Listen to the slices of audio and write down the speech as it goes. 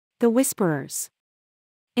The Whisperers.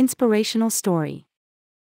 Inspirational story.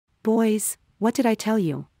 Boys, what did I tell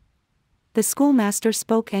you? The schoolmaster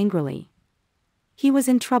spoke angrily. He was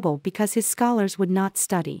in trouble because his scholars would not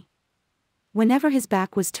study. Whenever his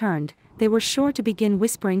back was turned, they were sure to begin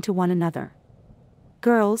whispering to one another.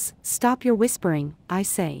 Girls, stop your whispering, I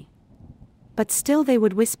say. But still they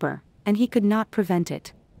would whisper, and he could not prevent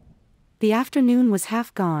it. The afternoon was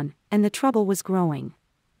half gone, and the trouble was growing.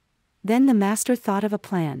 Then the master thought of a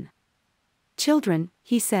plan. Children,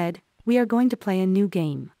 he said, we are going to play a new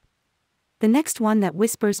game. The next one that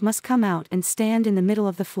whispers must come out and stand in the middle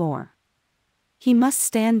of the floor. He must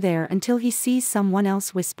stand there until he sees someone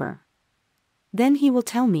else whisper. Then he will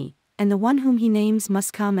tell me, and the one whom he names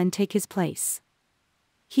must come and take his place.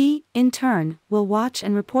 He, in turn, will watch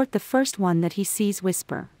and report the first one that he sees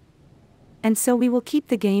whisper. And so we will keep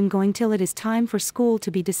the game going till it is time for school to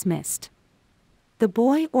be dismissed. The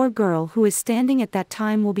boy or girl who is standing at that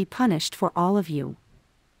time will be punished for all of you.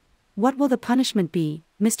 What will the punishment be,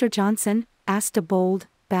 Mr. Johnson? Asked a bold,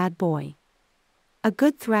 bad boy. A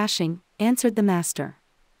good thrashing, answered the master.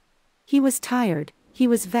 He was tired, he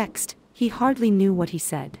was vexed, he hardly knew what he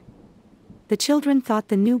said. The children thought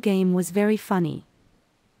the new game was very funny.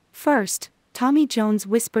 First, Tommy Jones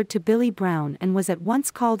whispered to Billy Brown and was at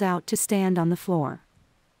once called out to stand on the floor.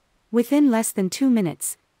 Within less than 2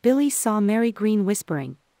 minutes, Billy saw Mary Green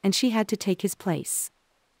whispering, and she had to take his place.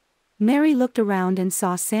 Mary looked around and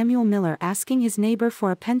saw Samuel Miller asking his neighbor for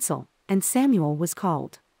a pencil, and Samuel was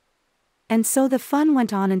called. And so the fun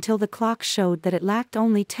went on until the clock showed that it lacked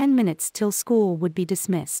only 10 minutes till school would be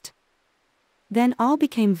dismissed. Then all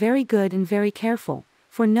became very good and very careful,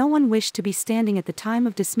 for no one wished to be standing at the time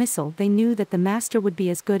of dismissal. They knew that the master would be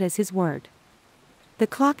as good as his word. The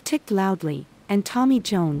clock ticked loudly, and Tommy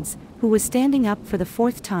Jones, who was standing up for the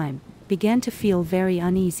 4th time, began to feel very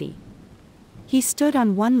uneasy. He stood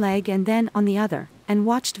on one leg and then on the other, and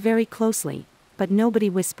watched very closely, but nobody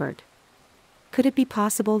whispered. Could it be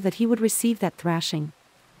possible that he would receive that thrashing?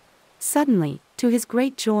 Suddenly, to his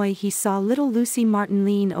great joy, he saw little Lucy Martin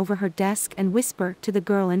lean over her desk and whisper to the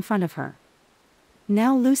girl in front of her.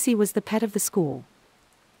 Now Lucy was the pet of the school.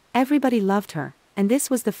 Everybody loved her, and this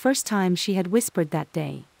was the first time she had whispered that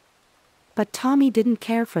day. But Tommy didn't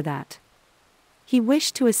care for that. He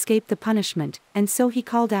wished to escape the punishment, and so he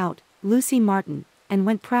called out, Lucy Martin, and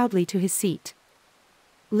went proudly to his seat.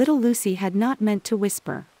 Little Lucy had not meant to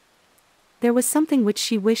whisper. There was something which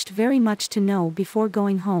she wished very much to know before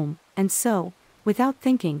going home, and so, without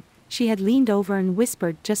thinking, she had leaned over and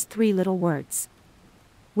whispered just 3 little words.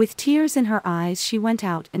 With tears in her eyes she went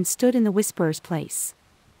out and stood in the whisperer's place.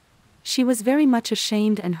 She was very much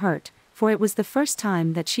ashamed and hurt, for it was the first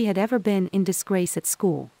time that she had ever been in disgrace at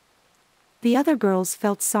school. The other girls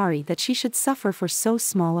felt sorry that she should suffer for so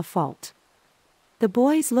small a fault. The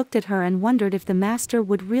boys looked at her and wondered if the master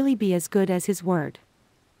would really be as good as his word.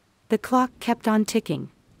 The clock kept on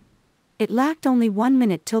ticking. It lacked only 1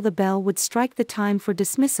 minute till the bell would strike the time for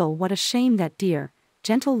dismissal. What a shame that dear,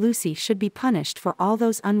 gentle Lucy should be punished for all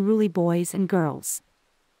those unruly boys and girls.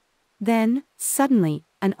 Then, suddenly,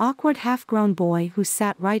 an awkward half-grown boy who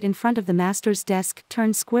sat right in front of the master's desk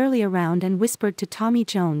turned squarely around and whispered to Tommy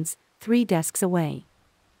Jones, 3 desks away.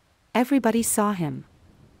 Everybody saw him.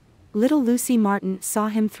 Little Lucy Martin saw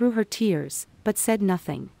him through her tears, but said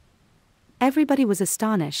nothing. Everybody was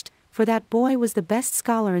astonished, for that boy was the best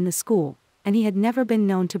scholar in the school, and he had never been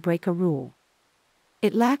known to break a rule.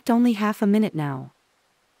 It lacked only half a minute now.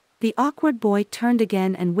 The awkward boy turned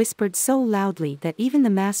again and whispered so loudly that even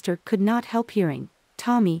the master could not help hearing,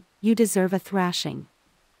 Tommy, you deserve a thrashing.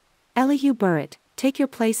 Elihu Burritt, take your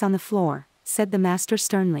place on the floor, said the master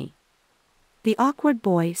sternly. The awkward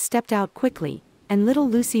boy stepped out quickly, and little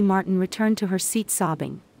Lucy Martin returned to her seat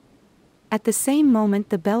sobbing. At the same moment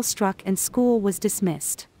the bell struck and school was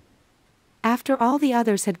dismissed. After all the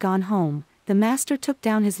others had gone home, the master took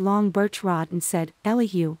down his long birch rod and said,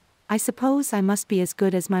 Elihu, I suppose I must be as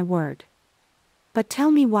good as my word. But tell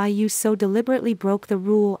me why you so deliberately broke the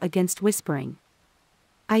rule against whispering.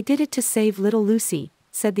 I did it to save little Lucy,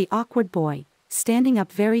 said the awkward boy, standing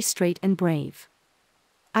up very straight and brave.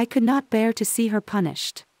 I could not bear to see her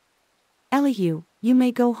punished. Elihu, you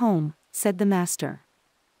may go home, said the master.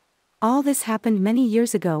 All this happened many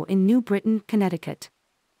years ago in New Britain, Connecticut.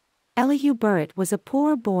 Elihu Burritt was a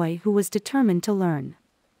poor boy who was determined to learn.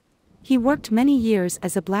 He worked many years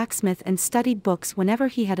as a blacksmith and studied books whenever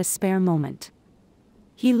he had a spare moment.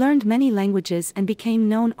 He learned many languages and became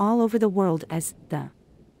known all over the world as the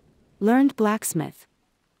learned blacksmith.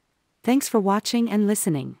 Thanks for watching and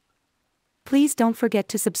listening. Please don't forget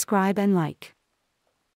to subscribe and like.